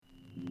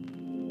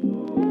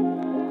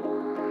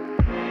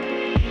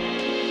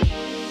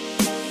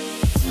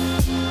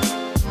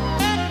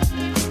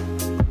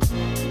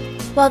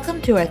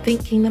Welcome to our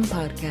Think Kingdom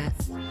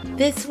podcast.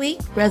 This week,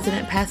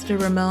 Resident Pastor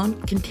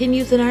Ramon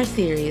continues in our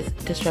series,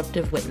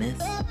 Disruptive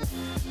Witness.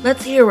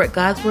 Let's hear what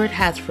God's Word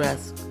has for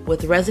us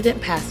with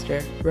Resident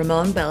Pastor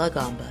Ramon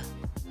Belagamba.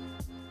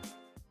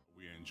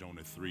 We're in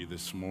Jonah 3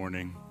 this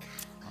morning.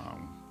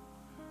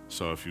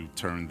 So if you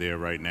turn there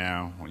right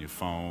now on your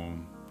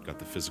phone, got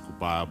the physical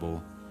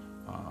Bible,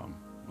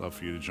 love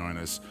for you to join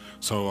us.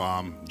 So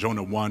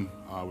Jonah 1,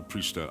 I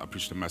preached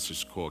a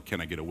message called Can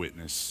I Get a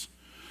Witness?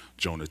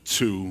 Jonah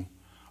 2,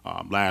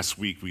 last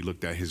week we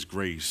looked at his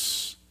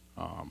grace,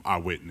 our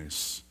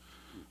witness.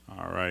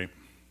 All right,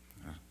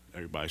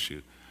 everybody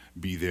should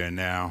be there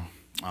now.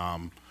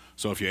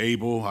 So if you're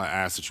able, I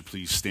ask that you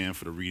please stand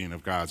for the reading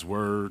of God's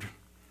word.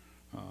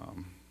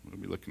 We'll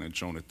be looking at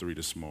Jonah 3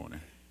 this morning.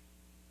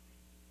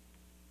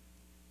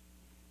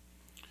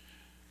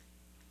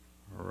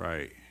 All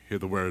right, hear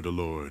the word of the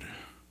Lord.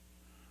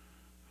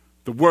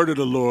 The word of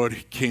the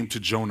Lord came to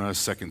Jonah a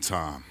second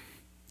time.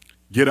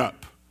 Get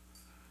up,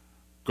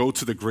 go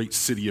to the great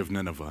city of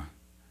Nineveh,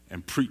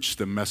 and preach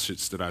the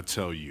message that I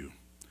tell you.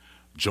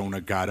 Jonah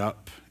got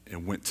up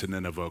and went to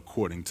Nineveh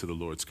according to the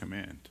Lord's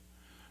command.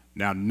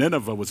 Now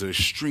Nineveh was an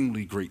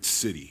extremely great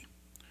city,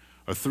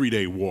 a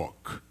 3-day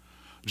walk.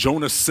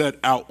 Jonah set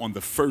out on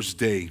the first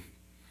day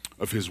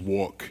of his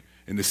walk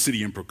in the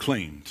city and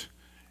proclaimed,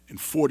 in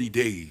 40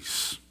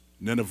 days,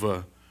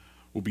 Nineveh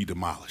will be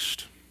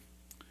demolished.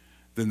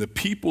 Then the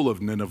people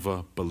of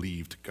Nineveh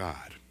believed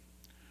God.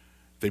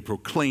 They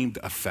proclaimed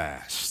a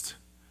fast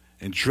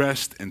and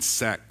dressed in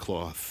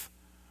sackcloth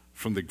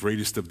from the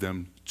greatest of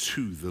them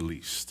to the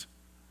least.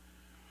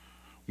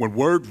 When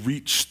word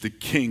reached the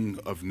king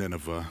of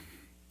Nineveh,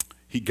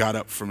 he got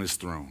up from his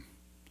throne,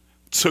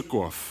 took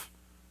off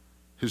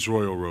his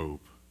royal robe,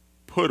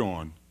 put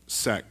on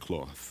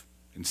sackcloth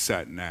and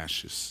sat in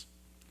ashes.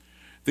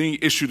 Then he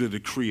issued a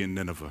decree in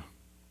Nineveh.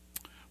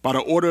 By the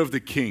order of the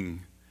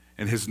king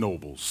and his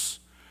nobles,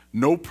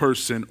 no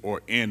person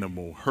or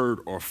animal, herd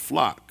or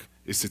flock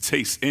is to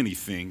taste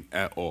anything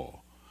at all.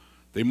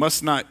 They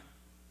must not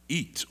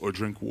eat or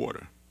drink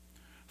water.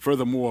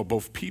 Furthermore,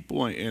 both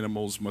people and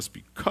animals must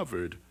be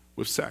covered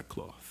with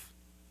sackcloth.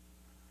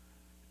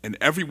 And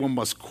everyone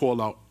must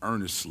call out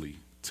earnestly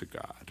to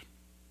God.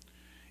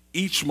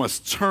 Each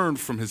must turn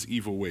from his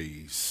evil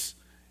ways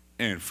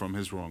and from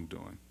his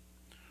wrongdoing.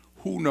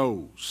 Who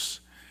knows?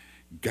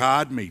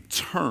 God may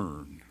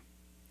turn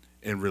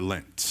and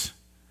relent.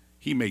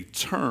 He may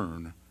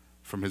turn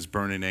from his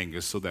burning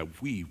anger so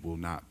that we will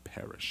not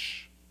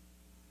perish.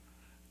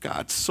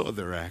 God saw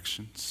their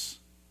actions,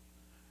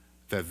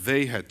 that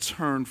they had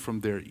turned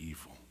from their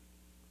evil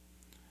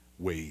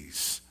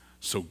ways.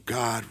 So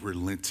God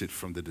relented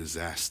from the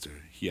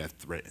disaster he had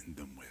threatened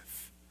them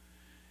with.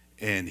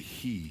 And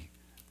he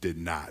did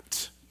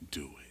not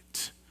do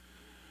it.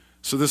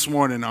 So this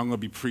morning I'm going to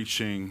be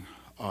preaching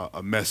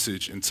a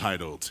message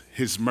entitled,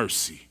 His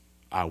Mercy,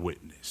 Our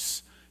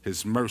Witness.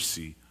 His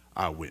mercy,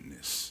 our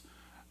witness.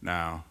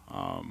 Now,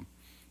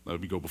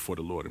 let me go before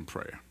the Lord in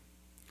prayer.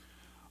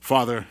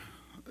 Father,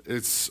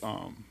 it's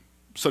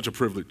such a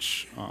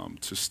privilege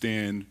to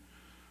stand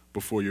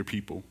before your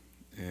people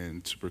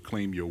and to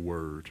proclaim your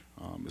word.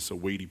 It's a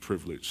weighty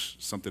privilege,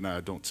 something that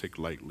I don't take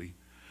lightly.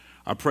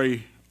 I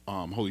pray,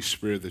 Holy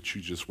Spirit, that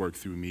you just work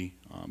through me,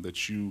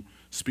 that you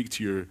speak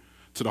to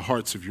the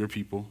hearts of your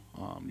people,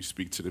 you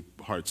speak to the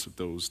hearts of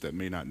those that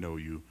may not know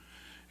you,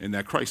 and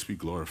that Christ be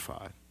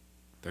glorified.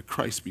 That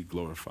Christ be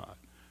glorified.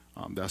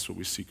 That's what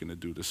we're seeking to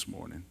do this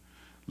morning.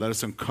 Let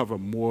us uncover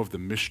more of the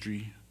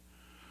mystery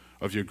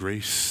of your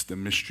grace, the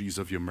mysteries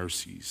of your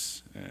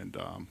mercies, and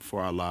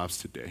for our lives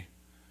today.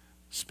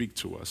 Speak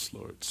to us,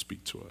 Lord.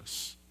 Speak to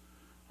us.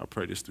 I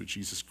pray this through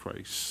Jesus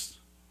Christ,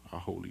 our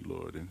holy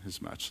Lord, in his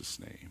matchless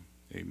name.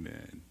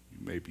 Amen.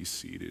 You may be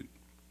seated.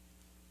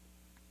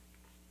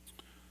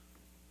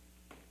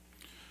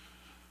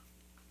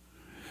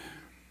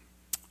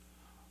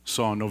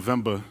 So on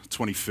November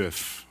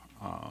 25th,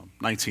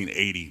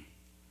 1980,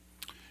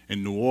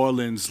 in New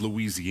Orleans,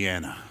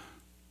 Louisiana,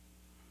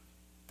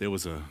 there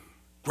was a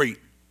great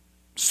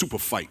super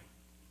fight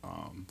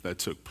that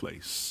took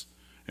place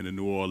in the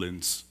New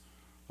Orleans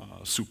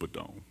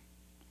Superdome.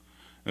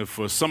 And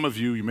for some of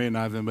you, you may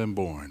not have been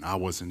born. I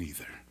wasn't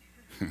either.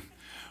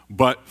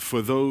 But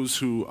for those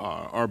who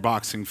are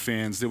boxing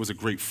fans, there was a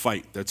great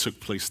fight that took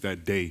place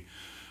that day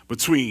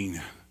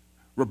between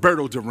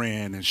Roberto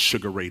Duran and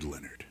Sugar Ray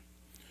Leonard.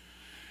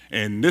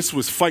 And this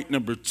was fight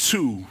number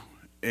 2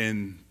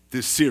 in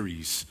this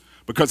series,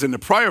 because in the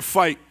prior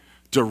fight,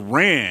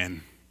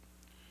 Duran,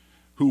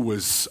 who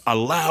was a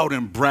loud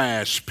and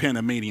brash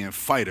Panamanian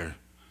fighter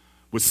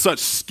with such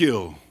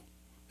skill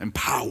and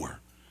power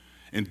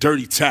and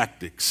dirty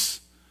tactics,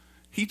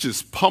 he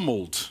just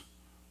pummeled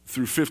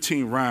through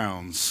 15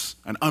 rounds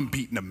an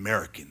unbeaten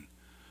American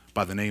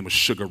by the name of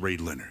Sugar Ray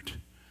Leonard.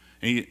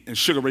 And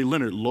Sugar Ray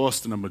Leonard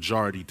lost in a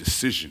majority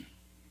decision.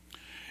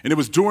 And it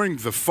was during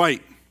the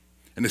fight,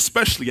 and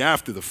especially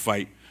after the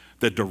fight,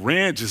 that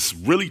Duran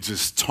really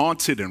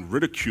taunted and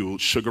ridiculed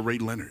Sugar Ray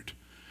Leonard.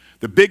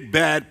 The big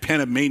bad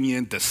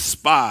Panamanian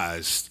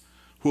despised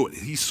who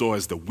he saw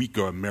as the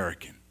weaker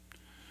American.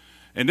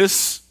 And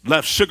this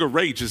left Sugar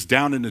Ray just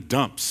down in the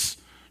dumps.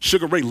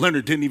 Sugar Ray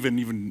Leonard didn't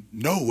even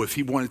know if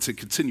he wanted to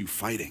continue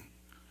fighting.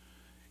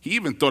 He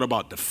even thought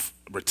about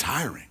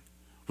retiring,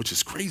 which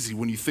is crazy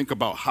when you think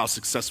about how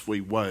successful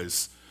he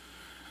was,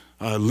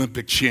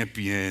 Olympic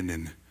champion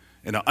and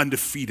an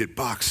undefeated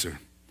boxer.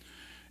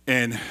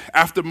 And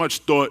after much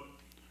thought,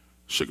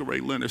 Sugar Ray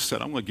Leonard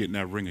said, I'm going to get in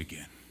that ring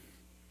again.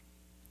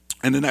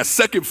 And in that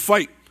second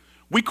fight,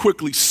 we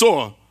quickly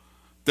saw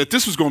that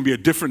this was going to be a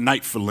different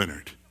night for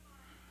Leonard.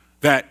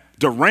 That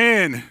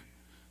Duran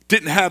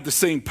didn't have the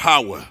same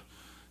power.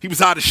 He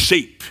was out of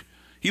shape.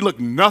 He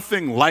looked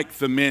nothing like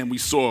the man we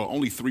saw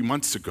only 3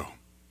 months ago.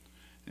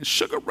 And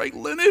Sugar Ray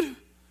Leonard,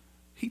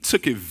 he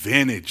took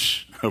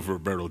advantage of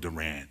Roberto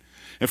Duran.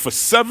 And for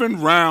 7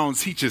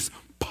 rounds, he just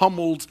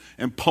pummeled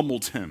and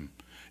pummeled him.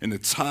 And the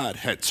tide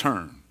had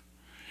turned.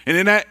 And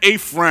in that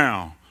 8th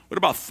round, with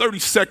about 30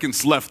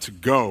 seconds left to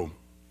go,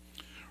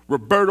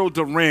 Roberto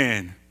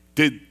Duran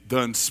did the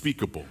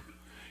unspeakable.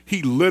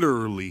 He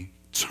literally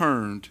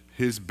turned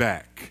his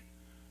back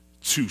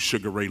to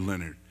Sugar Ray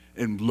Leonard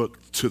and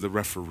looked to the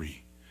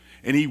referee.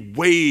 And he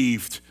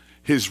waved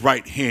his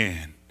right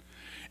hand.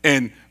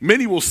 And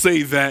many will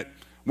say that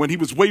when he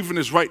was waving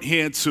his right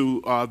hand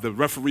to the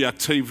referee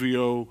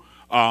Octavio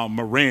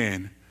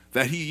Moran,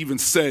 that he even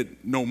said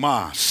no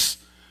mas.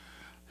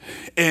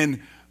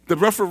 And the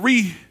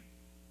referee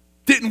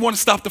didn't want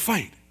to stop the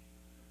fight.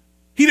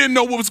 He didn't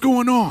know what was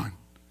going on.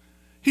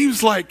 He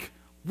was like,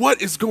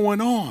 what is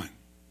going on?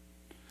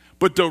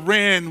 But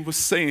Duran was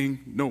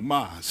saying no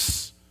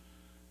mas.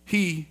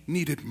 He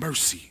needed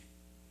mercy.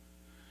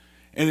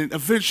 And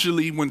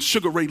eventually, when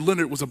Sugar Ray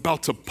Leonard was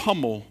about to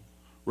pummel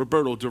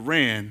Roberto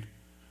Duran,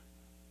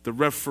 the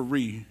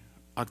referee,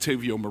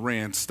 Octavio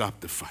Moran,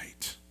 stopped the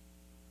fight.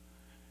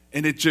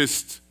 And it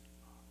just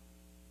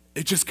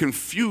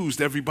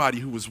confused everybody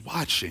who was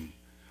watching,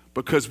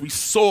 because we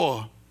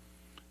saw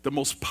the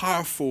most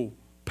powerful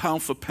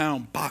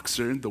pound-for-pound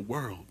boxer in the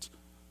world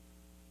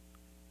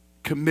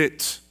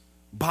commit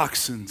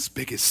boxing's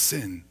biggest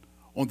sin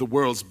on the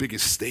world's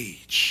biggest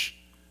stage.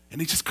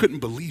 And he just couldn't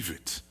believe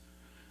it,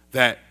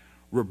 that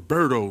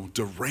Roberto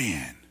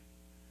Duran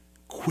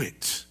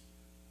quit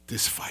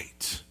this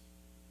fight.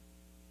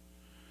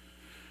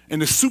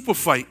 And the super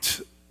fight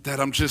that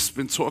I'm just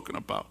been talking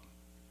about,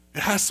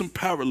 it has some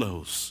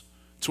parallels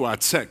to our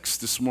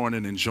text this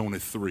morning in Jonah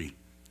 3.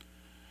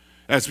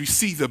 As we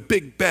see the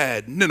big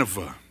bad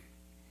Nineveh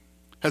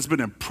has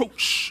been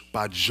approached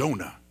by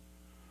Jonah,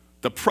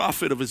 the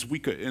prophet of his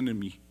weaker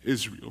enemy,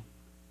 Israel.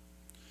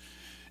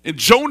 And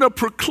Jonah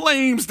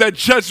proclaims that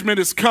judgment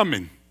is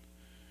coming.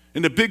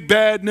 And the big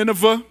bad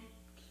Nineveh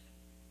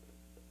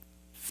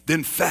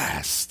then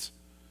fast.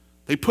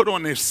 They put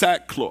on their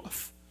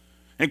sackcloth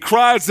and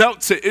cries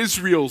out to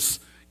Israel's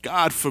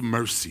God for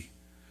mercy.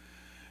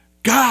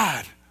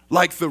 God,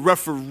 like the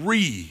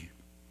referee,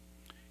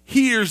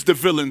 hears the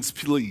villain's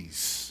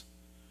pleas,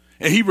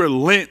 and he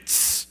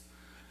relents,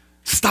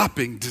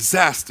 stopping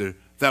disaster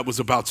that was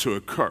about to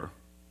occur.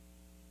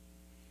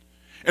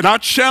 And our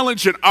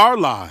challenge in our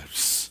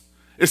lives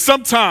is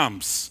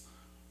sometimes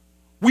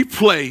we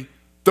play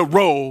the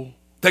role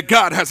that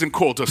God hasn't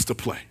called us to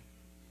play,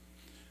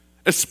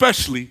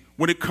 especially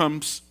when it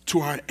comes to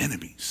our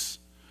enemies.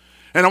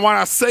 And when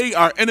I say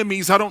our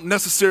enemies, I don't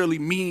necessarily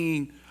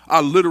mean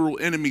our literal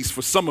enemies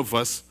for some of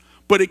us,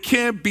 but it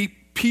can be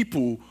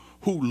people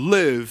who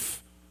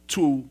live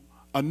to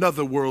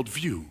another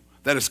worldview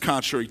that is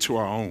contrary to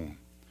our own.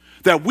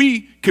 That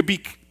we could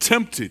be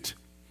tempted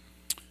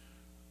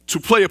to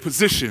play a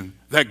position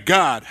that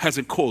God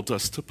hasn't called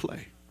us to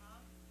play.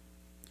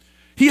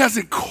 He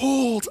hasn't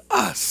called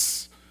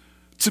us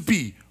to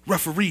be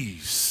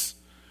referees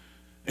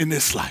in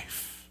this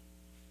life.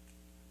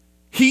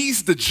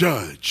 He's the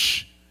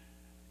judge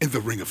in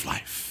the ring of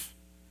life.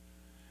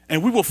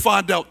 And we will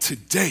find out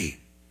today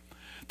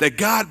that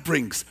God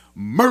brings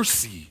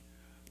mercy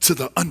to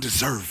the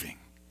undeserving.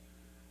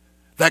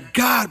 That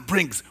God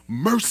brings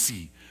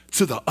mercy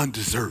to the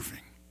undeserving.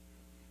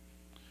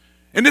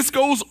 And this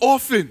goes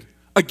often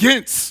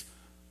against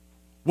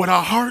what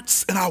our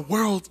hearts and our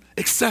world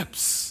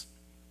accepts.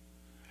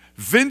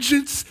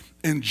 Vengeance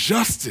and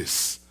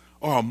justice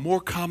are a more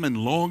common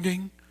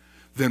longing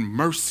than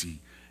mercy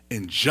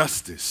and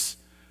justice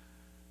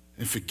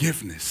and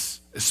forgiveness,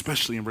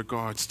 especially in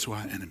regards to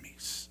our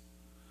enemies.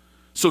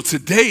 So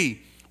today,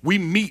 we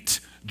meet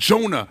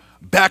Jonah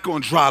back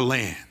on dry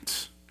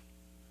land.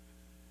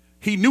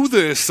 He knew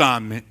the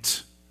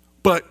assignment,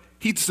 but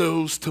he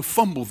chose to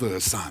fumble the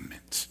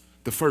assignment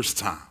the first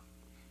time.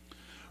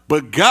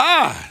 But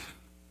God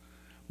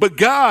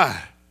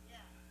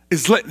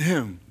is letting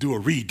him do a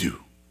redo.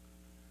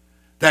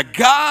 That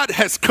God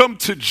has come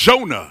to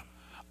Jonah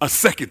a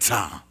second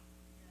time.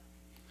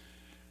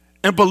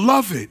 And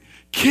beloved,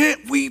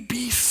 can't we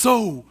be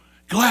so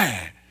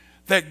glad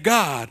that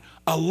God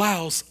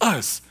allows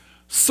us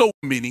so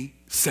many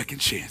second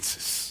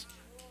chances?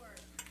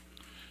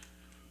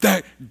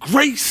 That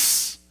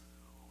grace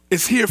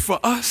is here for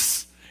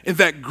us, and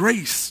that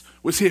grace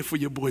was here for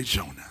your boy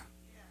Jonah.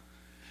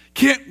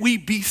 Can't we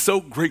be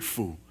so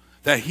grateful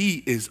that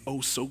he is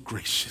oh so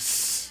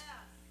gracious?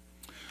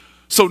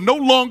 So no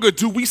longer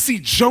do we see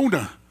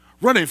Jonah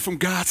running from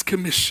God's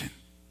commission,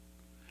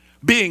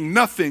 being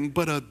nothing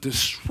but a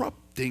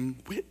disrupting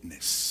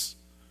witness.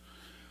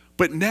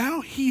 But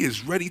now he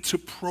is ready to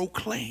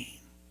proclaim.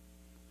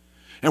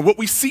 And what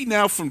we see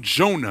now from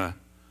Jonah,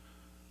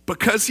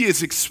 because he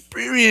has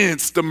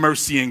experienced the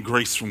mercy and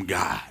grace from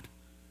God,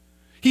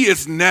 he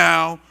is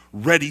now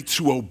ready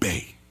to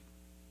obey.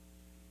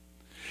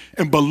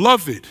 And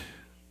beloved,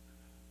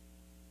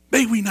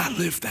 may we not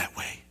live that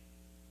way.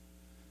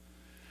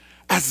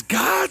 As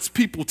God's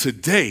people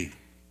today,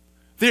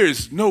 there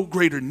is no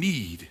greater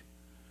need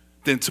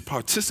than to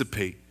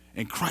participate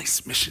in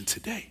Christ's mission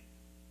today.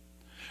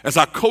 As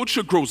our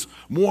culture grows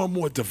more and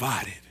more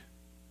divided,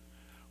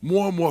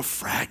 more and more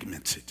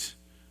fragmented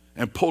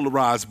and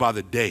polarized by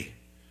the day,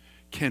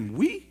 can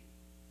we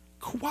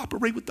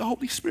cooperate with the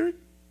Holy Spirit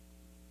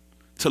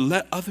to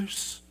let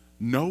others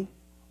know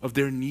of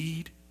their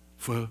need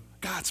for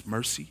God's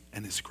mercy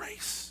and his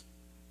grace?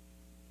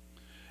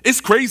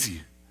 It's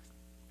crazy.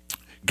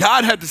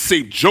 God had to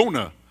save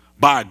Jonah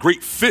by a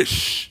great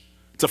fish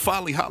to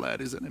finally holler at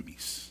his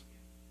enemies.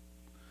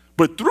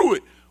 But through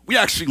it, we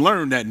actually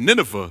learned that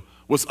Nineveh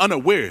was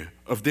unaware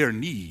of their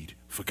need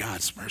for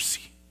God's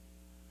mercy.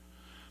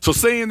 So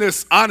saying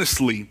this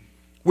honestly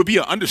would be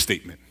an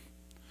understatement.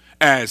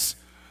 As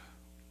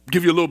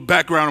give you a little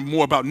background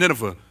more about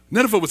Nineveh.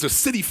 Nineveh was a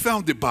city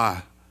founded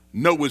by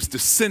Noah's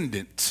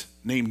descendant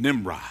named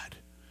Nimrod,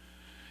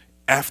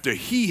 after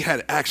he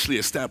had actually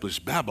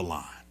established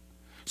Babylon.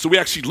 So we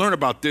actually learn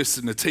about this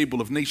in the Table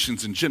of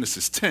Nations in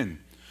Genesis 10.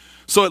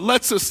 So it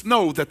lets us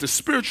know that the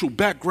spiritual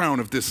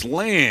background of this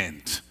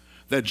land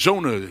that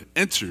Jonah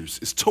enters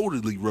is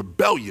totally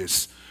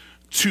rebellious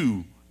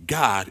to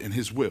God and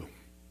his will.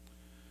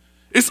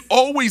 It's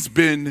always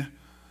been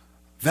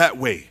that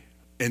way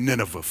in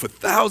Nineveh for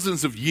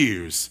thousands of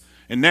years,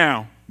 and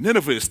now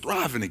Nineveh is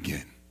thriving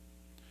again.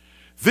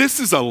 This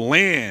is a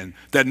land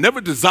that never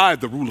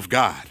desired the rule of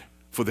God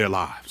for their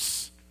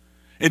lives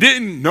and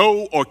didn't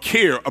know or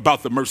care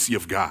about the mercy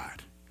of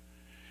God.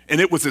 And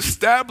it was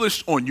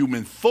established on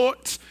human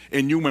thoughts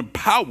and human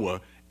power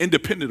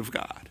independent of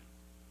God.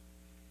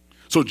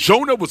 So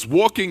Jonah was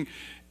walking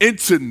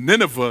into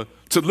Nineveh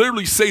to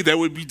literally say that it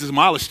would be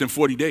demolished in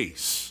 40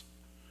 days.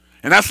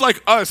 And that's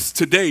like us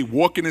today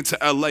walking into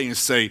LA and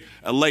say,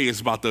 LA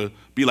is about to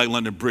be like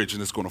London Bridge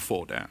and it's going to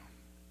fall down.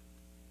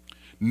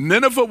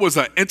 Nineveh was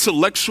an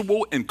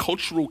intellectual and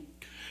cultural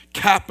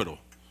capital.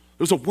 It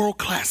was a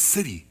world-class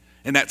city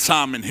in that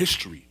time in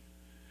history.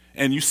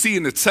 And you see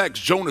in the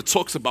text, Jonah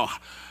talks about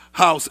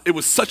how it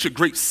was such a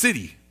great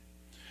city.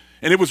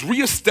 And it was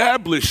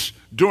reestablished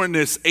during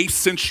this 8th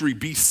century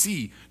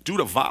BC due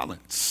to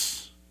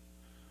violence.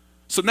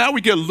 So now we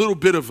get a little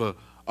bit of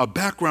a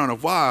background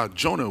of why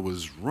Jonah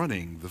was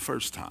running the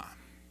first time.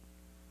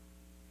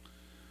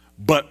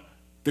 But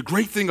the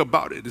great thing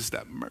about it is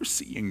that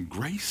mercy and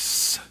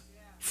grace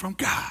from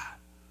God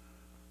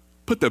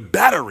put the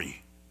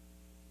battery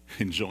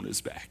in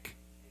Jonah's back.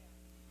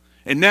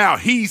 And now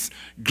he's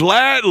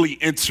gladly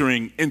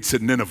entering into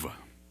Nineveh.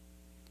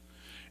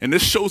 And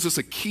this shows us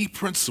a key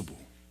principle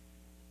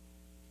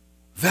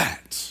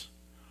that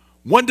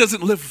one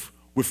doesn't live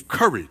with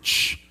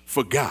courage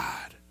for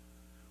God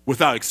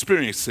without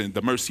experiencing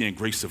the mercy and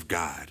grace of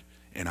God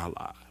in our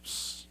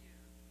lives.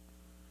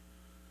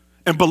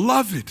 And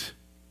beloved,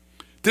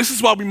 this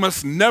is why we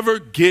must never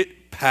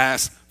get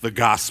past the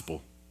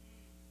gospel.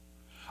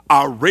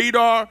 Our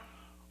radar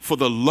for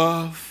the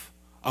love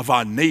of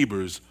our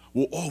neighbors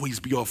will always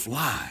be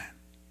offline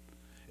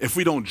if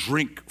we don't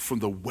drink from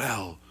the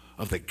well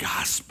of the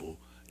gospel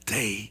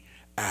day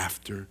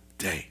after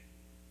day.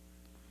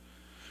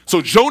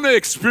 So Jonah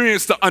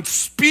experienced the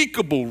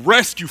unspeakable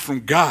rescue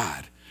from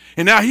God.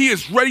 And now he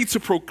is ready to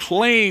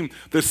proclaim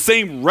the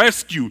same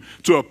rescue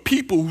to a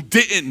people who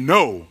didn't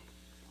know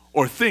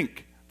or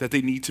think that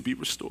they need to be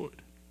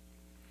restored.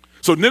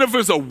 So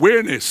Nineveh's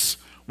awareness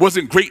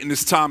wasn't great in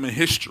this time in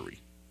history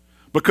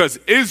because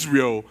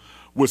Israel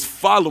was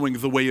following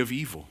the way of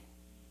evil.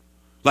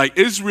 Like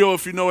Israel,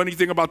 if you know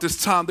anything about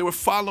this time, they were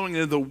following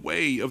in the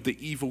way of the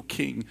evil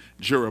king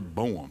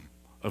Jeroboam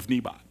of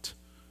Nebat.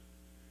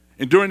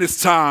 And during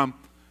this time,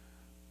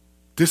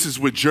 this is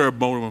where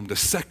Jeroboam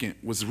II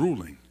was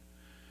ruling.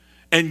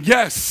 And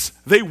yes,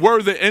 they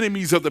were the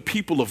enemies of the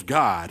people of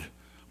God,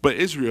 but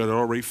Israel had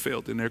already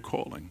failed in their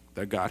calling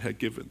that God had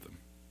given them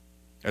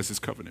as his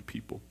covenant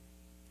people.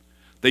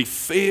 They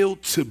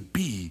failed to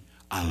be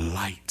a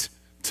light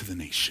to the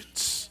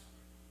nations.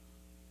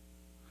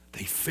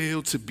 They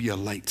failed to be a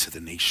light to the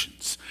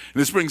nations.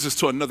 And this brings us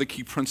to another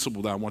key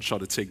principle that I want y'all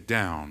to take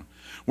down.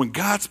 When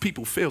God's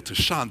people fail to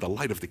shine the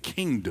light of the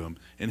kingdom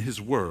in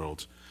his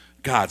world,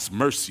 God's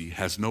mercy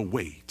has no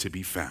way to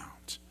be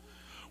found.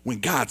 When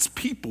God's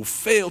people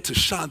fail to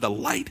shine the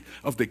light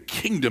of the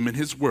kingdom in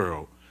his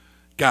world,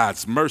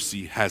 God's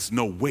mercy has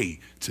no way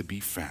to be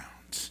found.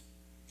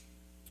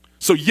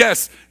 So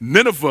yes,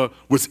 Nineveh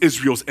was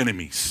Israel's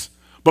enemies,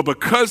 but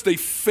because they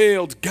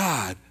failed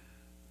God,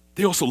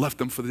 they also left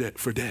them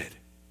for dead.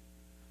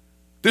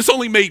 This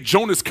only made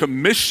Jonah's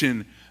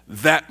commission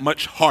that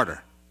much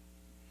harder.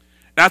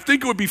 And I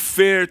think it would be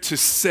fair to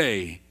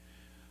say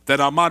that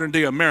our modern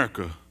day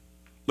America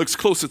looks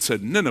closer to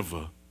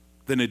Nineveh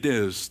than it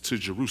is to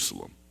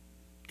Jerusalem.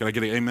 Can I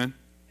get an amen?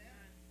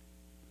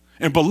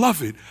 And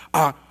beloved,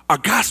 our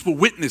gospel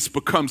witness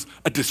becomes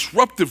a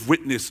disruptive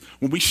witness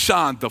when we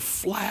shine the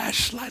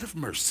flashlight of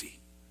mercy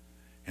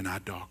in our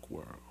dark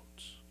worlds.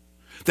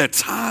 That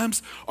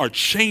times are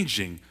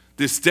changing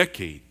this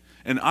decade.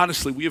 And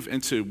honestly, we have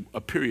entered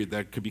a period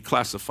that could be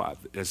classified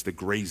as the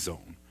gray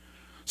zone.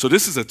 So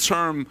this is a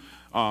term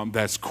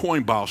that's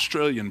coined by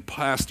Australian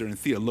pastor and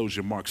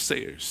theologian Mark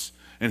Sayers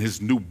in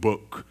his new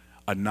book,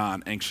 A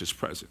Non-Anxious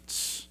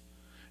Presence.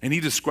 And he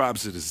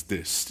describes it as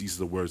this. These are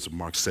the words of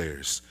Mark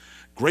Sayers.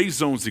 Gray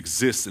zones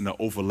exist in the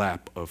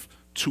overlap of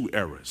two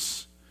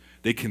eras.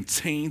 They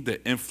contain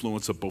the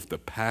influence of both the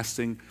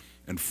passing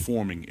and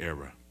forming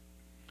era.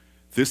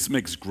 This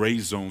makes gray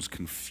zones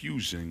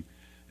confusing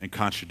and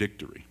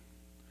contradictory.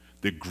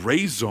 The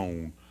gray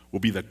zone will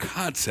be the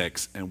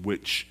context in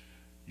which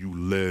you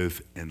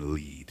live and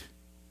lead.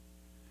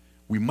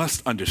 We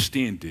must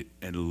understand it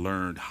and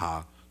learn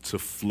how to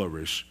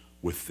flourish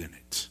within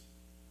it.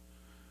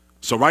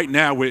 So right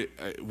now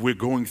we're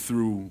going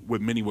through what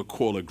many would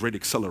call a great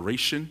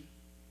acceleration,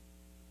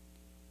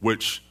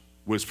 which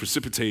was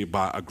precipitated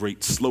by a great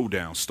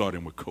slowdown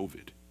starting with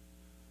COVID.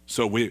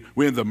 So we're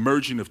in the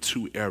merging of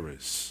two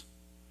eras.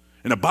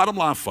 And the bottom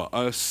line for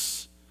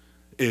us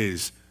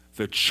is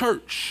the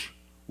church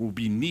will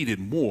be needed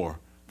more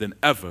than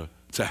ever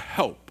to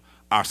help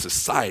our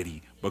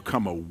society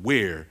become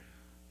aware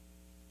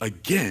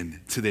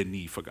again to their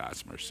need for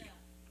God's mercy.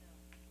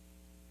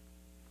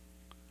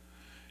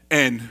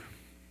 And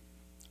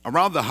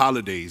around the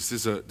holidays,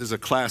 there's a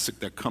classic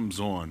that comes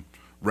on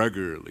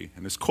regularly,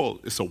 and it's called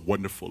It's a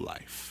Wonderful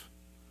Life.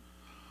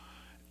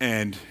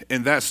 And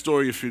in that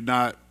story, if you've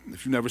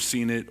never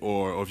seen it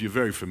or if you're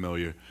very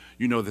familiar,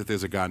 you know that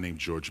there's a guy named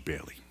George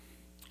Bailey.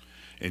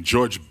 And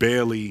George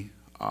Bailey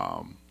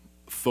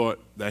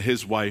thought that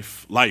his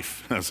life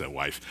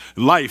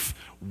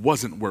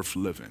wasn't worth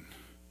living.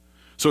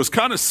 So it's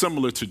kind of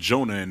similar to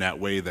Jonah in that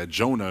way, that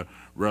Jonah,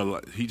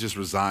 he just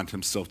resigned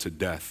himself to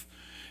death.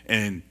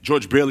 And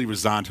George Bailey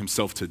resigned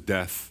himself to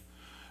death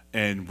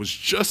and was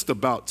just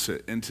about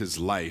to end his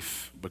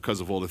life because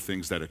of all the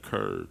things that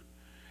occurred.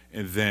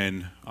 And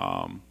then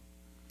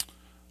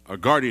a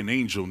guardian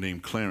angel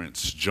named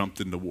Clarence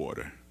jumped in the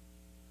water.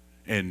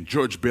 And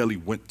George Bailey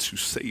went to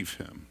save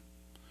him.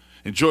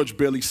 And George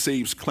Bailey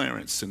saves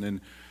Clarence. And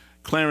then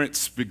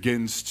Clarence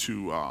begins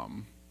to,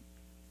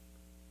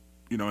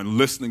 and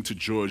listening to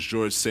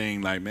George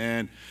saying, like,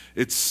 man,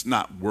 it's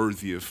not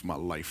worthy of my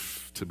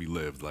life to be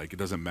lived. Like, it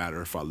doesn't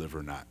matter if I live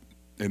or not.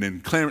 And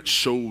then Clarence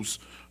shows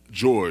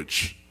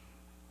George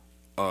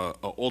an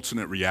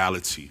alternate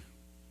reality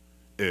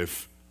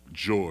if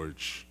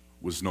George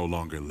was no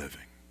longer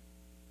living.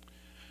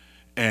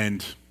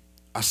 And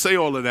I say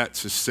all of that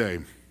to say,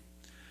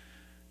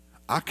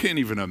 I can't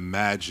even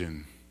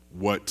imagine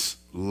what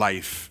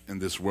life in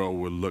this world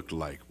would look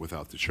like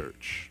without the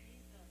church.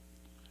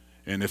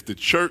 And if the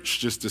church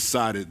just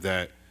decided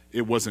that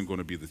it wasn't going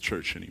to be the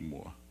church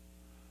anymore,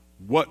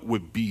 what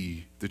would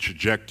be the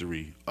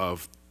trajectory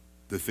of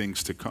the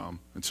things to come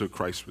until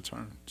Christ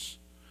returns?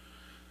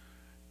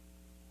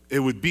 It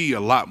would be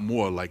a lot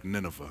more like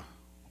Nineveh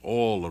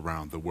all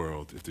around the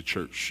world if the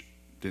church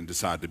didn't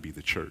decide to be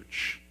the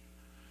church.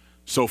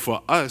 So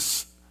for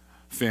us,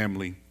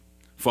 family,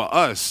 for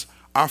us,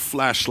 our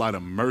flashlight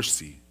of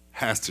mercy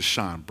has to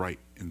shine bright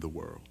in the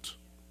world.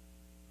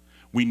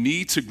 We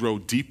need to grow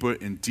deeper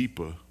and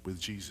deeper with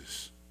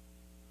Jesus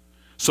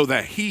so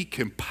that he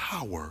can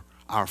power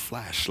our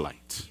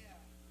flashlight.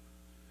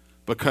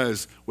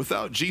 Because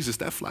without Jesus,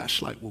 that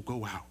flashlight will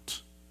go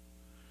out.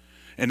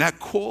 And that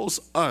calls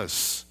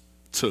us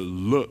to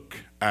look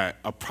at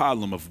a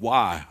problem of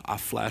why our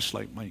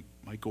flashlight might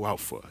go out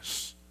for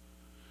us.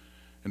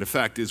 And the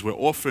fact is, we're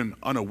often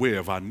unaware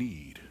of our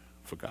need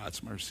for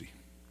God's mercy.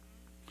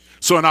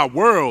 So in our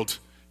world,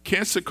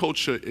 cancer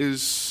culture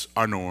is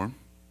our norm,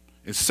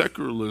 and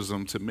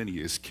secularism to many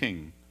is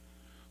king.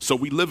 So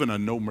we live in a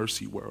no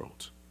mercy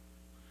world.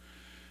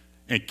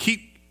 And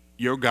keep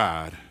your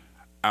God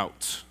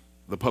out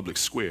the public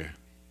square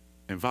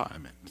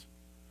environment.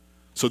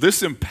 So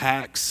this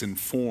impacts and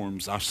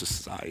forms our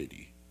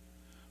society.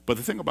 But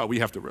the thing about we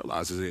have to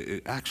realize is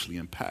it actually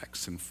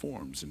impacts and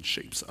forms and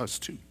shapes us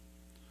too.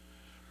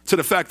 To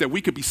the fact that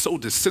we could be so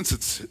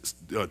desensitized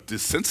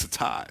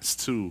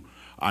to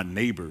our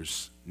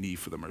neighbor's need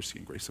for the mercy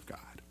and grace of God,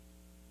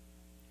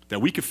 that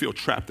we could feel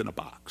trapped in a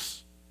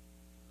box,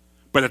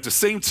 but at the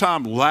same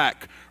time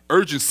lack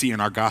urgency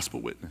in our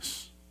gospel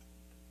witness.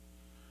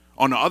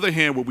 On the other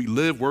hand, where we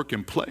live, work,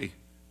 and play,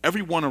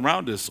 everyone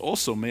around us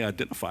also may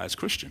identify as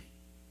Christian.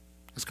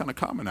 It's kind of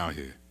common out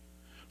here.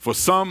 For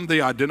some,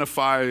 they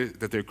identify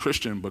that they're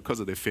Christian because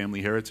of their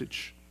family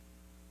heritage.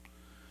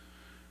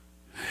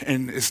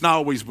 And it's not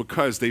always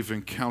because they've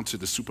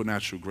encountered the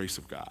supernatural grace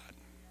of God.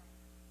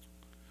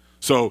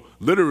 So So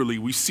literally,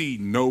 we see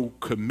no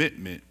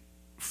commitment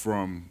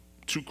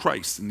to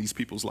Christ in these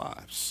people's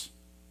lives.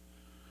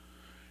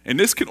 And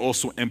this can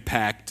also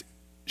impact,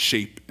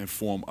 shape, and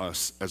form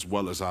us as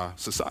well as our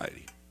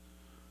society.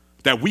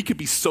 That we could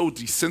be so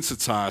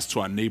desensitized to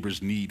our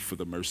neighbor's need for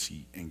the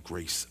mercy and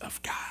grace of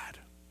God.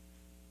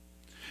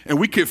 And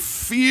we could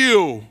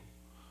feel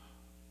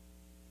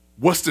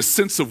what's the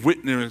sense of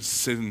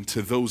witnessing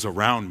to those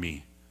around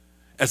me,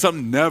 as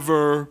I'm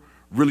never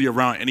really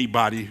around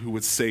anybody who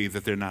would say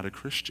that they're not a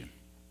Christian.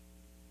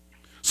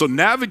 So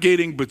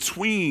navigating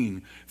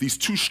between these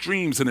two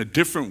streams in a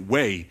different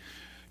way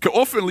can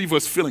often leave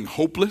us feeling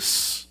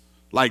hopeless,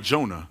 like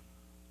Jonah,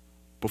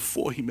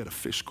 before he met a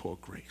fish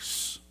called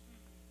grace.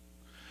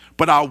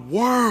 But our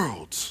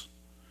world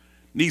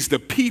needs the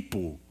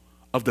people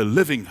of the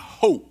living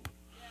hope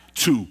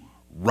to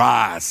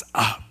rise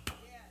up.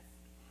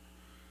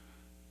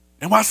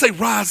 And when I say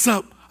rise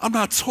up, I'm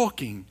not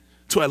talking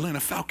to Atlanta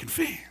Falcon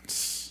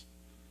fans.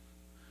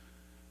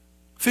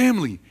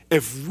 Family,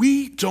 if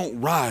we don't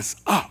rise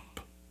up,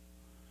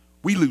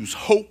 we lose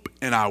hope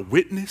in our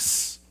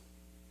witness,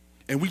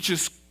 and we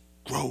just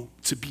grow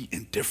to be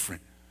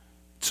indifferent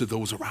to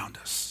those around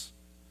us.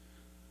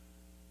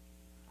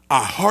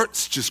 Our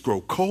hearts just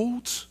grow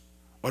cold,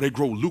 or they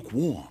grow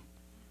lukewarm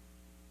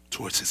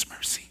towards his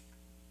mercy.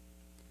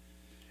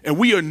 And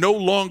we are no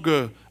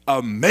longer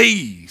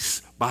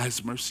amazed by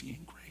his mercy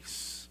and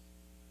grace.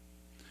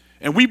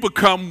 And we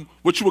become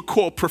what you would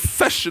call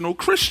professional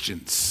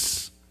Christians.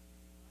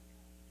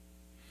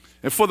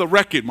 And for the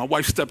record, my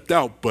wife stepped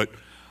out, but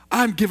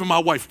I'm giving my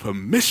wife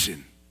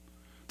permission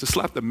to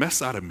slap the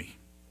mess out of me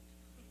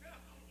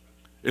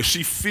if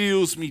she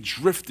feels me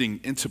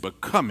drifting into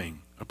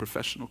becoming a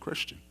professional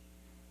Christian.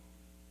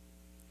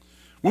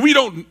 When we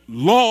don't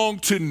long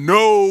to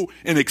know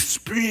and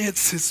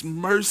experience his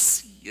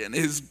mercy and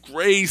his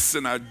grace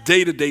in our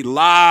day-to-day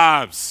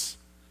lives,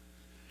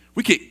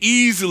 we can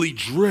easily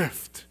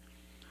drift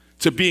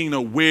to being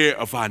aware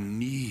of our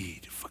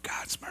need for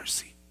God's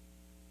mercy.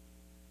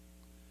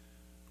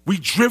 We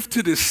drift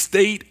to this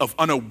state of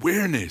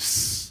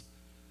unawareness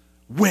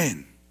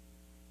when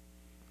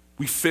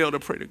we fail to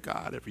pray to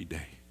God every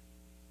day.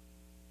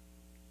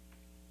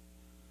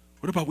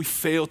 What about we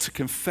fail to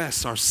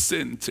confess our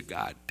sin to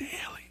God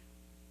daily?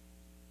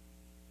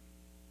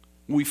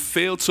 We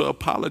fail to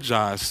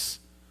apologize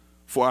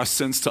for our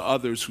sins to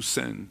others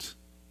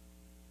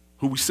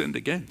who we sinned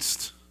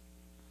against.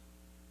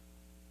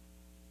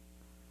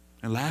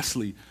 And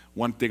lastly,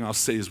 one thing I'll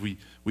say is we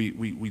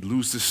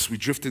lose this, we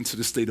drift into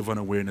the state of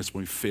unawareness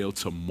when we fail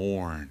to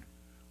mourn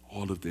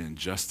all of the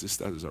injustice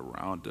that is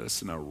around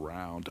us and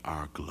around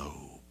our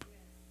globe.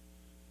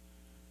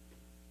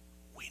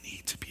 We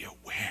need to be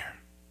aware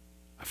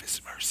of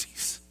his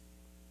mercies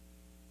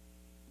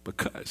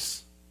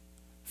because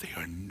they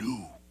are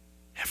new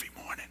every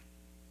morning.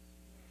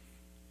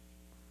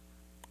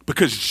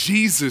 Because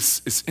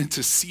Jesus is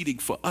interceding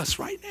for us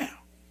right now.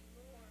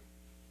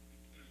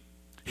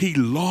 He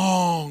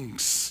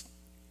longs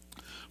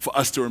for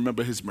us to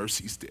remember his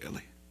mercies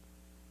daily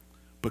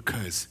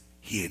because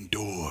he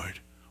endured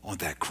on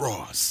that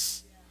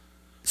cross.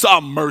 So our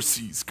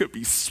mercies could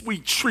be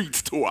sweet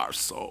treats to our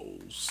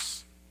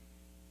souls.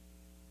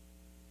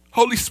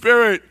 Holy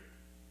Spirit,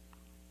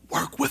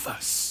 work with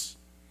us.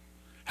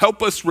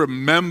 Help us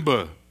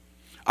remember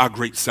our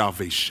great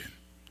salvation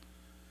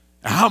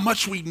and how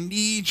much we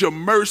need your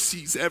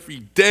mercies every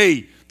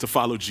day to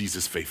follow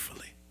Jesus faithfully.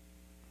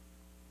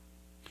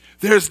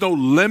 There's no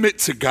limit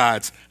to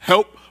God's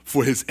help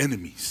for his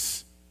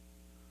enemies.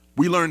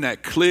 We learn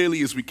that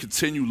clearly as we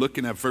continue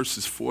looking at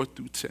verses 4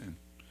 through 10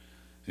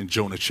 in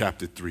Jonah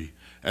chapter 3,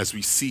 as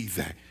we see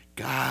that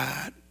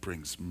God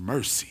brings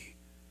mercy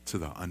to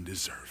the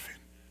undeserving.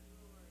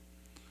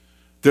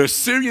 The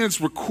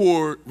Assyrians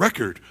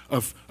record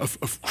of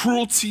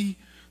cruelty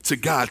to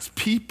God's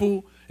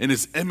people and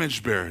his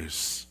image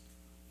bearers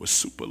was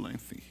super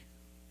lengthy.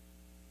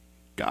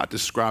 God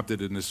described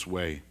it in this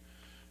way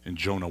in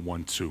Jonah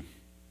 1:2.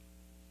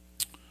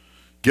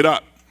 Get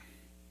up,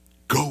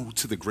 go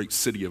to the great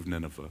city of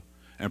Nineveh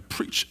and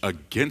preach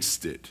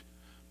against it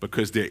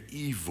because their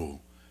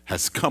evil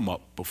has come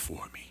up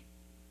before me.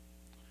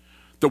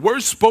 The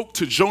word spoke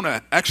to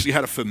Jonah actually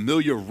had a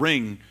familiar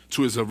ring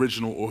to his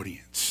original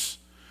audience.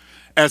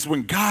 As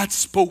when God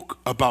spoke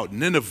about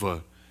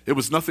Nineveh, it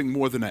was nothing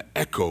more than an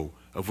echo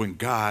of when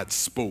God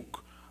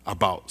spoke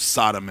about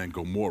Sodom and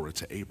Gomorrah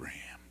to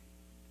Abraham.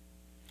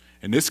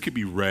 And this could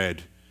be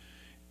read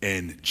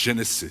in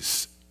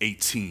Genesis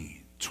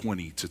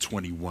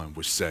 18:20-21,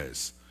 which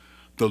says,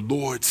 the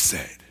Lord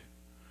said,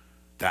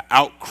 the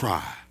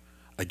outcry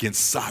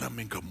against Sodom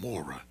and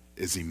Gomorrah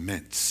is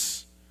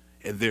immense,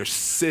 and their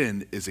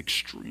sin is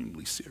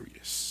extremely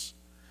serious.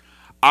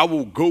 I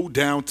will go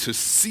down to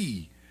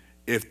see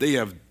if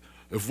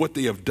what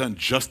they have done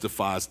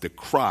justifies the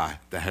cry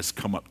that has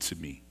come up to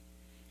me.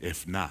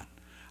 If not,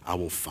 I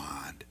will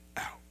find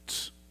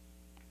out.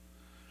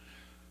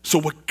 So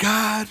what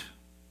God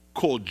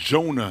called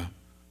Jonah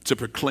to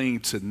proclaim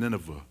to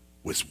Nineveh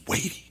was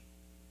weighty.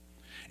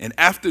 And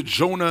after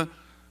Jonah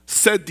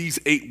said these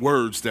 8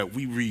 words that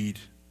we read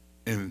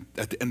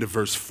at the end of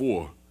verse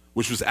 4,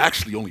 which was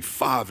actually only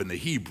 5 in the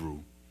Hebrew,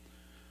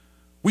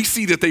 we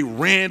see that they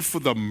ran for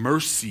the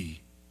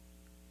mercy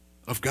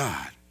of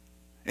God,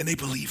 and they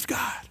believed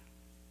God.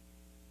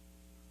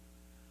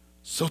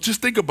 So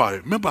just think about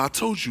it. Remember, I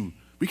told you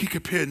we can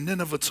compare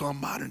Nineveh to our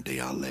modern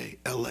day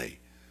LA.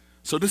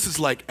 So this is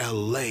like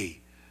LA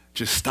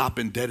just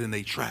stopping dead in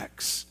their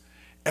tracks.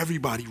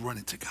 Everybody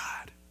running to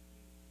God.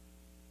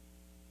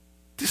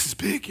 This is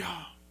big,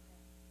 y'all.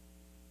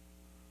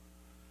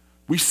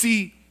 We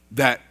see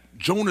that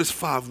Jonah's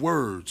 5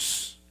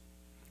 words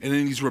and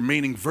in these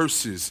remaining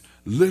verses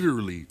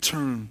literally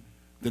turn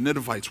the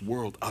Ninevites'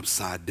 world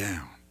upside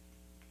down.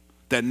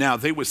 That now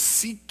they were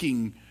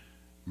seeking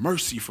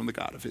mercy from the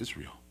God of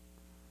Israel,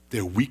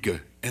 their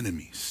weaker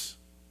enemies.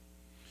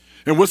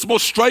 And what's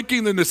most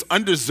striking than this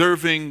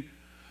undeserving,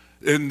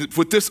 and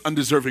with this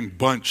undeserving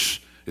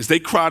bunch, is they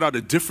cried out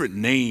a different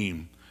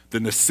name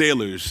than the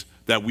sailors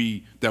that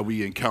we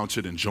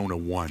encountered in Jonah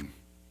 1,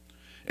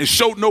 and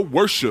showed no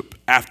worship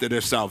after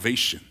their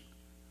salvation.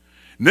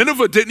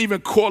 Nineveh didn't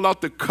even call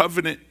out the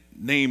covenant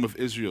name of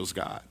Israel's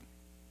God.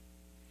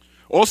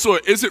 Also,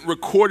 it isn't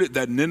recorded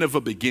that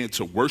Nineveh began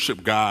to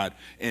worship God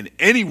in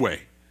any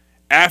way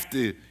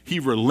after he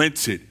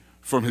relented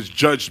from his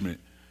judgment,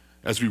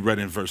 as we read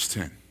in verse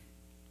 10.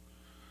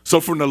 So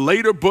from the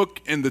later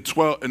book in the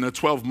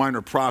 12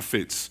 minor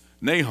prophets,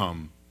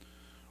 Nahum,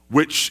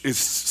 which is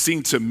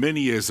seen to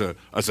many as a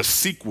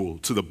sequel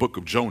to the book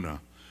of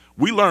Jonah,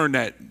 we learn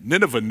that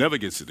Nineveh never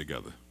gets it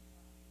together.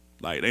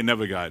 Like, they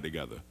never got it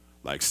together.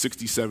 Like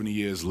 60, 70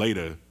 years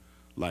later,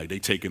 like, they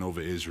taking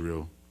over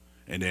Israel.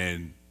 And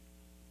then,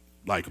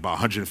 like, about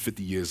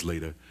 150 years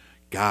later,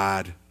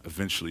 God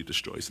eventually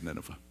destroys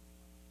Nineveh.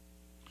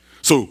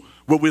 So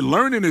what we're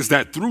learning is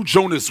that through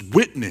Jonah's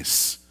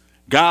witness,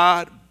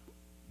 God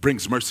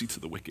brings mercy to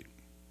the wicked.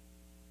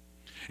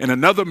 And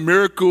another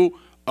miracle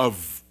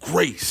of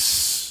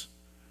grace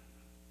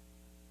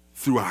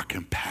through our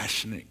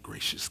compassionate,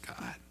 gracious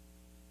God.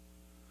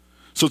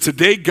 So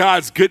today,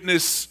 God's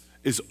goodness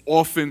is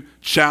often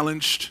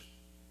challenged.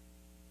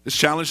 It's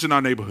challenged in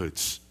our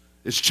neighborhoods.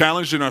 It's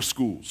challenged in our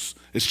schools.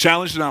 It's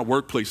challenged in our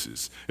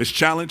workplaces. It's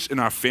challenged in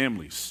our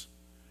families.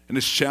 And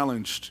it's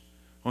challenged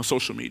on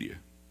social media.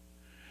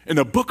 In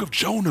the book of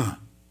Jonah,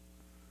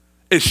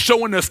 it's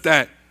showing us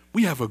that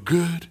we have a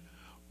good,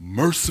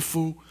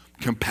 merciful,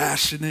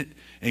 compassionate,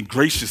 and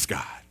gracious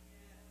God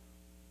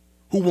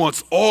who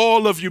wants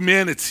all of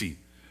humanity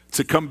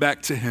to come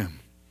back to him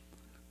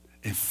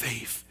in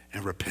faith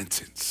and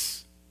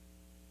repentance.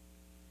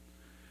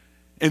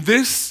 And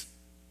this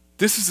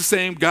is the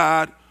same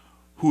God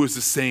who is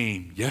the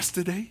same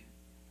yesterday,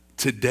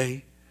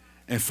 today,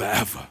 and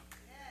forever.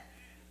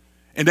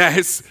 And that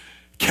his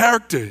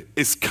character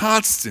is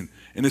constant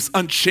and it's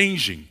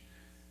unchanging.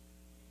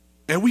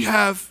 And we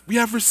have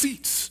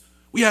receipts.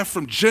 We have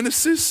from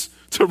Genesis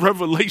to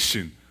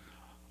Revelation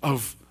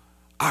of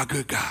our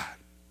good God.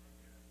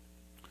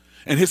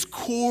 And his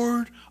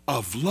cord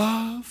of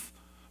love,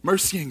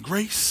 mercy, and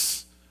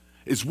grace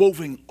is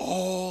woven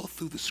all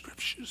through the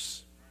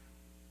scriptures.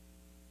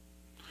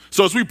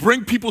 So as we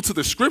bring people to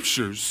the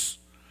scriptures,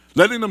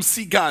 letting them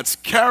see God's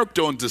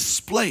character on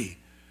display,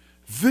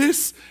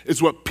 this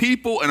is what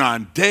people in our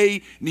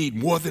day need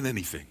more than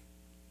anything.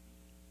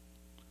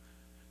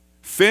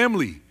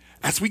 Family,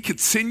 as we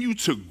continue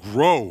to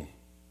grow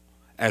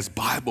as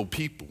Bible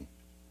people,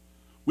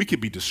 we can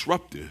be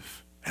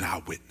disruptive in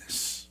our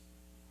witness.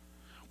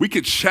 We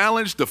can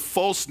challenge the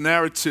false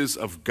narratives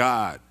of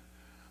God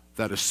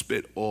that are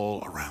spit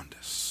all around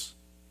us.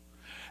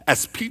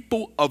 As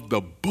people of the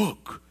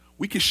book,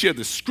 we can share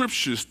the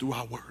scriptures through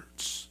our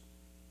words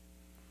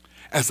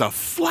as a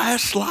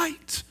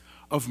flashlight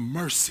of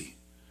mercy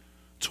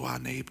to our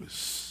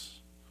neighbors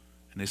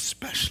and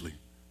especially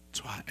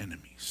to our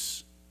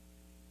enemies.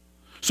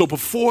 So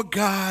before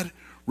God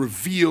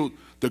revealed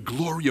the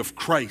glory of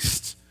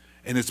Christ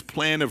and his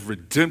plan of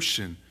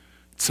redemption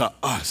to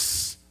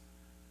us,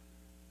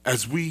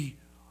 as we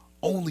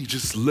only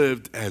just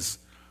lived as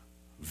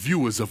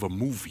viewers of a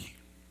movie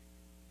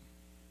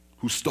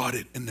who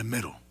started in the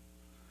middle,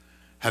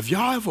 have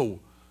y'all ever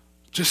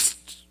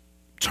just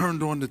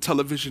turned on the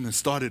television and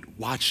started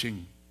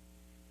watching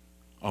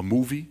a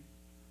movie?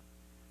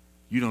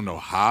 You don't know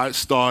how it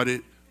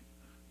started.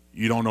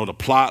 You don't know the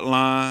plot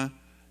line.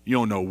 You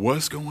don't know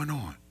what's going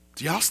on.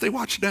 Do y'all stay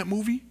watching that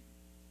movie?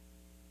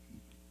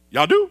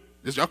 Y'all do?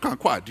 Y'all kind of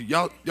quiet. Do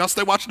y'all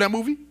stay watching that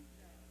movie?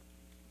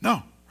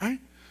 No, right?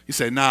 You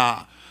say,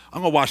 nah,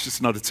 I'm going to watch this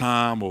another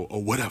time or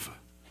whatever.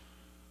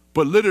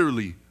 But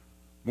literally,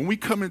 when we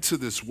come into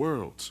this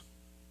world,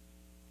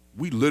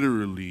 we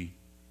literally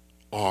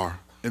are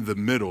in the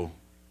middle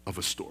of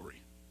a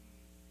story.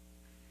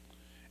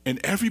 And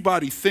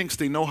everybody thinks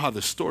they know how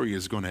the story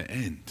is going to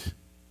end,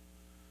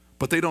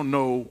 but they don't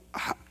know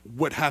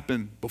what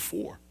happened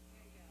before.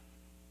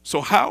 So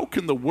how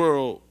can the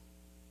world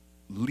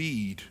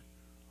lead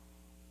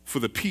for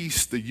the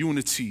peace, the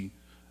unity,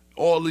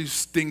 all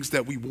these things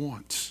that we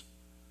want,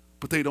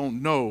 but they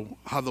don't know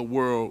how the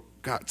world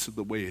got to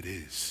the way it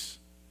is.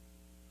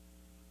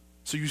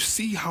 So you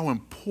see how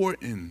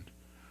important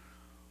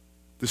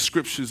the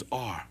scriptures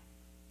are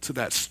to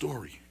that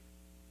story.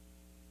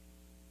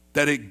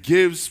 That it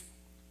gives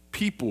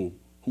people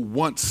who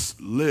once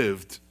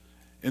lived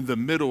in the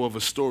middle of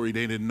a story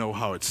they didn't know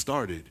how it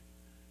started.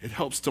 It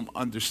helps them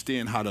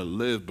understand how to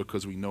live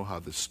because we know how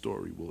the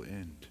story will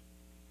end.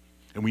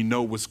 And we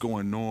know what's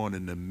going on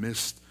in the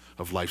midst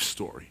of life's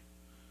story.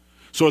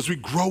 So as we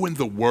grow in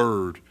the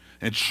word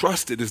and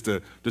trust it as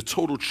the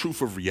total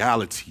truth of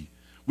reality,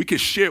 we can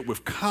share it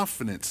with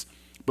confidence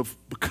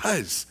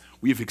because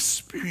we have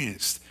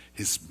experienced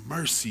his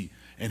mercy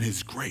and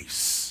his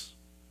grace.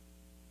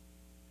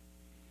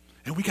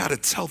 And we got to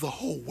tell the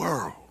whole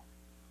world.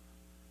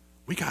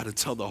 We got to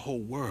tell the whole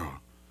world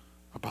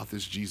about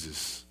this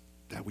Jesus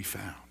that we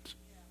found.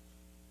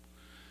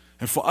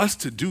 And for us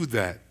to do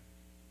that,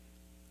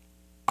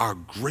 our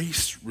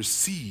grace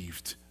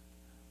received,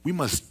 we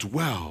must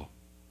dwell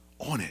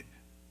on it.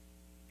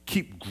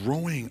 Keep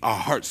growing our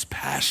heart's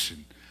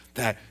passion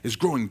that is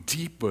growing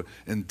deeper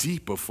and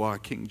deeper for our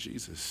King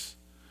Jesus.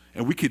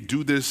 And we could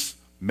do this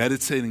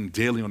meditating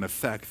daily on the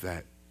fact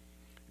that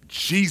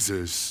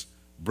Jesus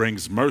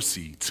brings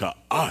mercy to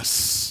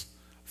us,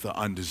 the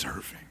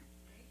undeserving.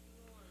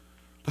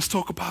 Let's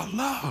talk about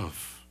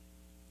love.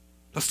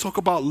 Let's talk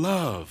about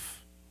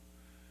love.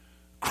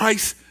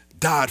 Christ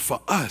died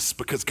for us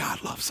because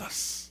God loves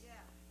us.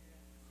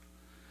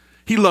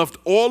 He loved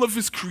all of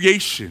his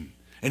creation,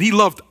 and he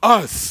loved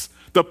us,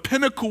 the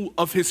pinnacle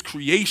of his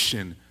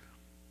creation,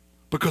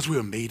 because we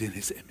were made in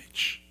his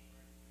image.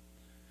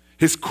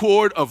 His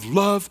cord of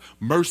love,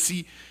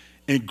 mercy,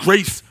 and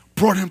grace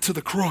brought him to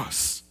the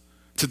cross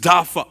to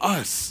die for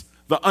us,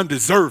 the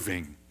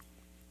undeserving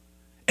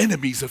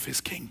enemies of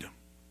his kingdom.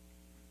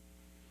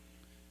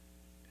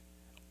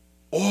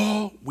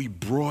 All we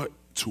brought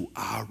to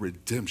our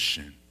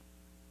redemption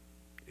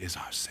is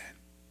our sin.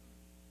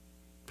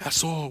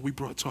 That's all we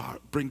bring to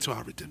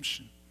our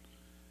redemption.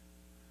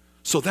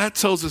 So that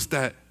tells us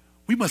that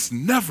we must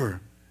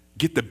never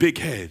get the big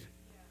head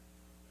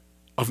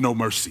of no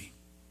mercy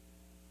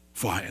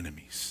for our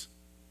enemies.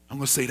 I'm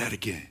going to say that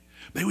again.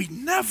 May we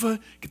never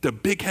get the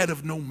big head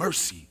of no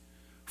mercy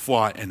for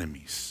our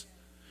enemies.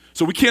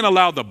 So we can't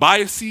allow the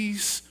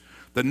biases,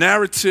 the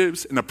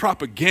narratives, and the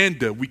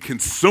propaganda we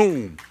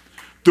consume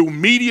through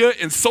media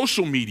and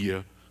social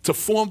media to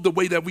form the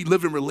way that we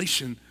live in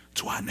relation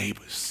to our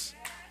neighbors.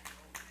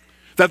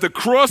 That the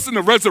cross and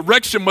the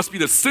resurrection must be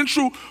the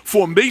central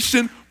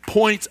formation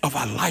point of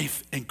our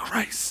life in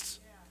Christ.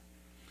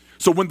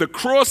 So when the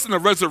cross and the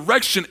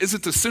resurrection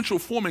isn't the central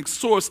forming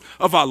source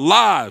of our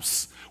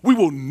lives, we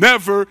will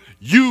never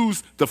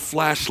use the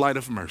flashlight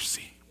of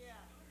mercy.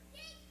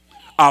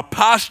 Our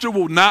posture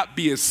will not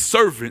be a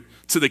servant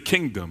to the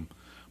kingdom,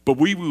 but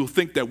we will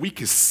think that we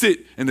can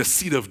sit in the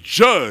seat of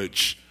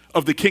judge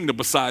of the kingdom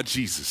beside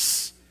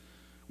Jesus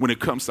when it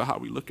comes to how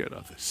we look at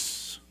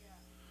others.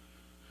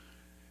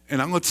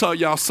 And I'm going to tell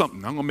y'all something.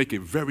 I'm going to make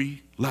it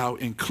very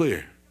loud and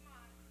clear.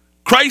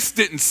 Christ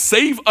didn't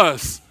save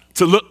us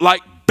to look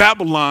like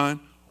Babylon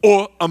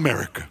or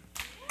America.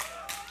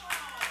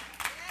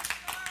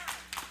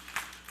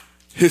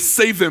 His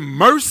saving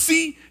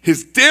mercy,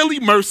 his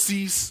daily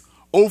mercies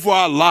over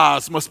our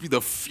lives must be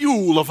the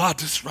fuel of our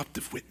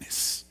disruptive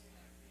witness.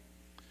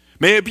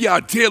 May it be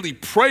our daily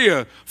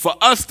prayer for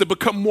us to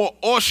become more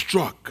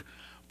awestruck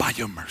by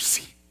your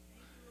mercy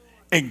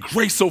and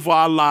grace over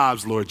our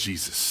lives, Lord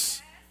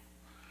Jesus.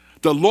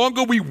 The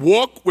longer we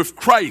walk with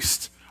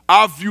Christ,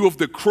 our view of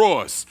the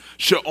cross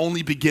should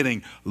only be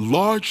getting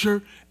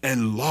larger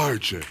and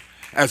larger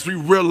as we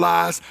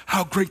realize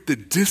how great the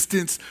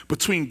distance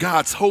between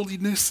God's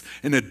holiness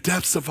and the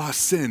depths of our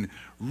sin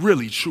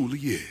really truly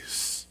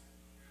is.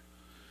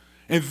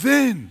 And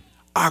then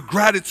our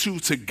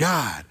gratitude to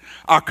God,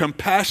 our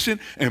compassion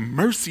and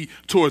mercy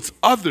towards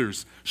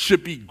others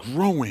should be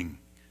growing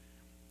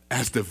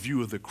as the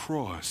view of the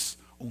cross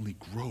only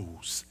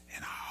grows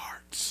in our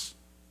hearts.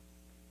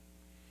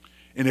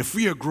 And if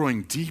we are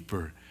growing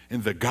deeper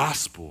in the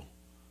gospel,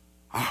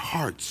 our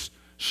hearts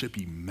should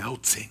be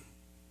melting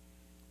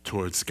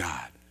towards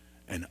God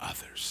and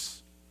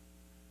others,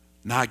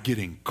 not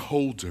getting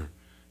colder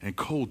and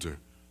colder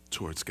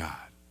towards God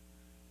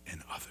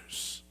and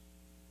others.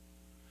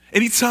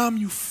 Anytime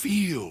you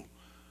feel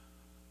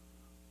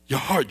your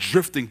heart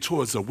drifting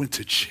towards a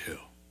winter chill,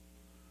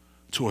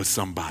 towards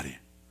somebody,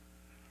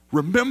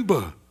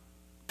 remember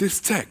this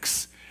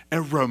text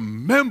and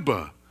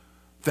remember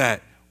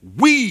that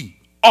we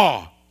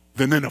are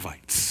the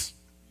Ninevites.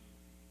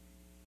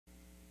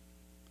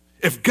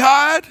 If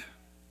God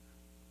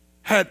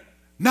had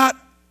not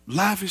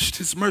lavished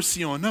his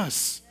mercy on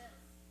us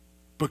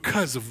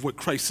because of what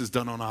Christ has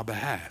done on our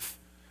behalf,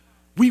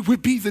 we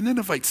would be the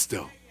Ninevites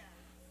still.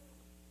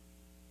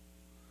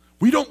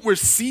 We don't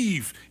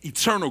receive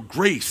eternal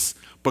grace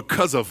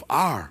because of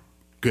our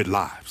good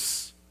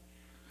lives.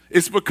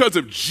 It's because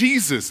of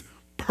Jesus'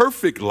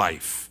 perfect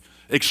life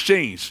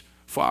exchanged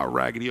for our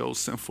raggedy old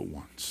sinful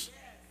ones.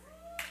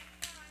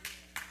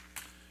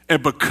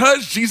 And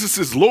because Jesus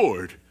is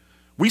Lord,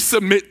 We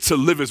submit to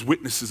live as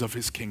witnesses of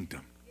his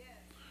kingdom.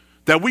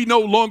 That we no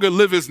longer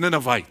live as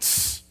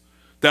Ninevites,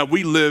 that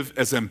we live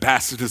as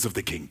ambassadors of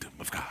the kingdom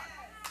of God.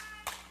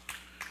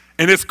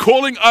 And it's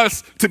calling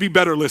us to be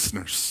better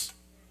listeners.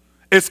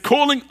 It's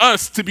calling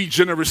us to be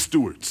generous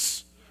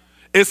stewards.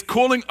 It's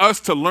calling us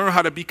to learn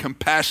how to be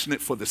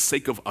compassionate for the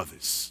sake of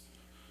others.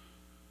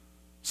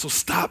 So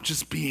stop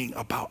just being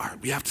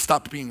we have to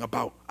stop being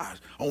about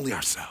only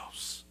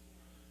ourselves.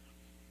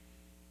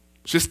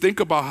 Just think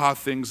about how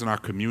things in our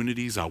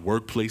communities, our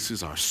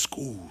workplaces, our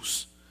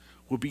schools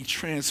will be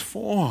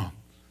transformed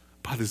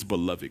by this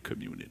beloved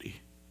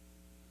community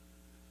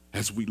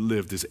as we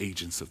live as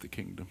agents of the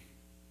kingdom.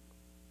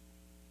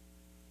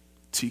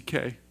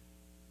 TK,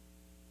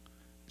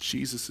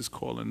 Jesus is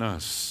calling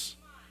us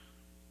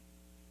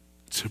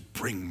to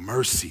bring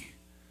mercy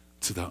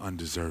to the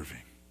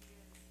undeserving.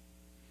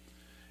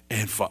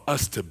 And for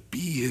us to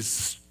be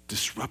his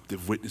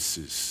disruptive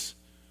witnesses,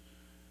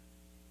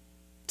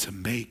 to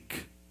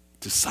make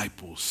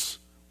disciples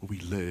where we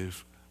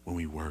live, when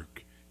we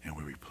work, and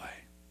where we play.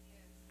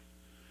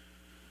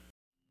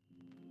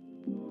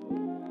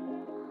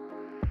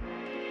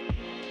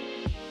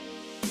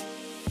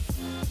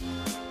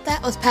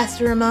 That was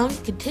Pastor Ramon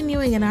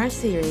continuing in our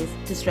series,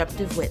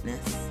 Disruptive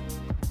Witness.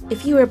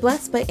 If you were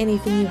blessed by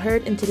anything you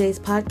heard in today's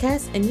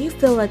podcast and you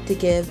feel led to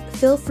give,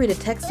 feel free to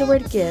text the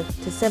word GIVE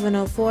to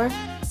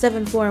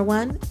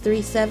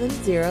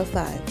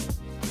 704-741-3705.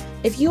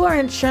 If you are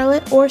in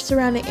Charlotte or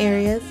surrounding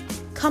areas,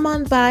 come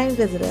on by and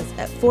visit us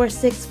at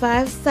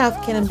 465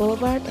 South Cannon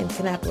Boulevard in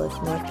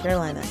Kannapolis, North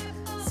Carolina,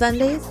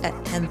 Sundays at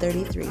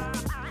 10:33.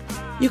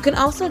 You can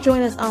also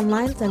join us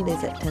online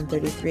Sundays at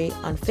 10:33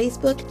 on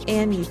Facebook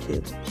and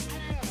YouTube.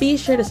 Be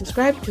sure to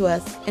subscribe to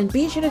us and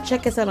be sure to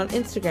check us out on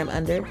Instagram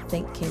under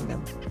Think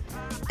Kingdom.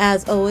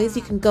 As always,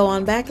 you can go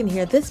on back and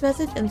hear this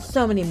message and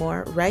so many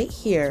more right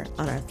here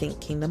on our Think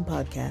Kingdom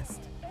podcast.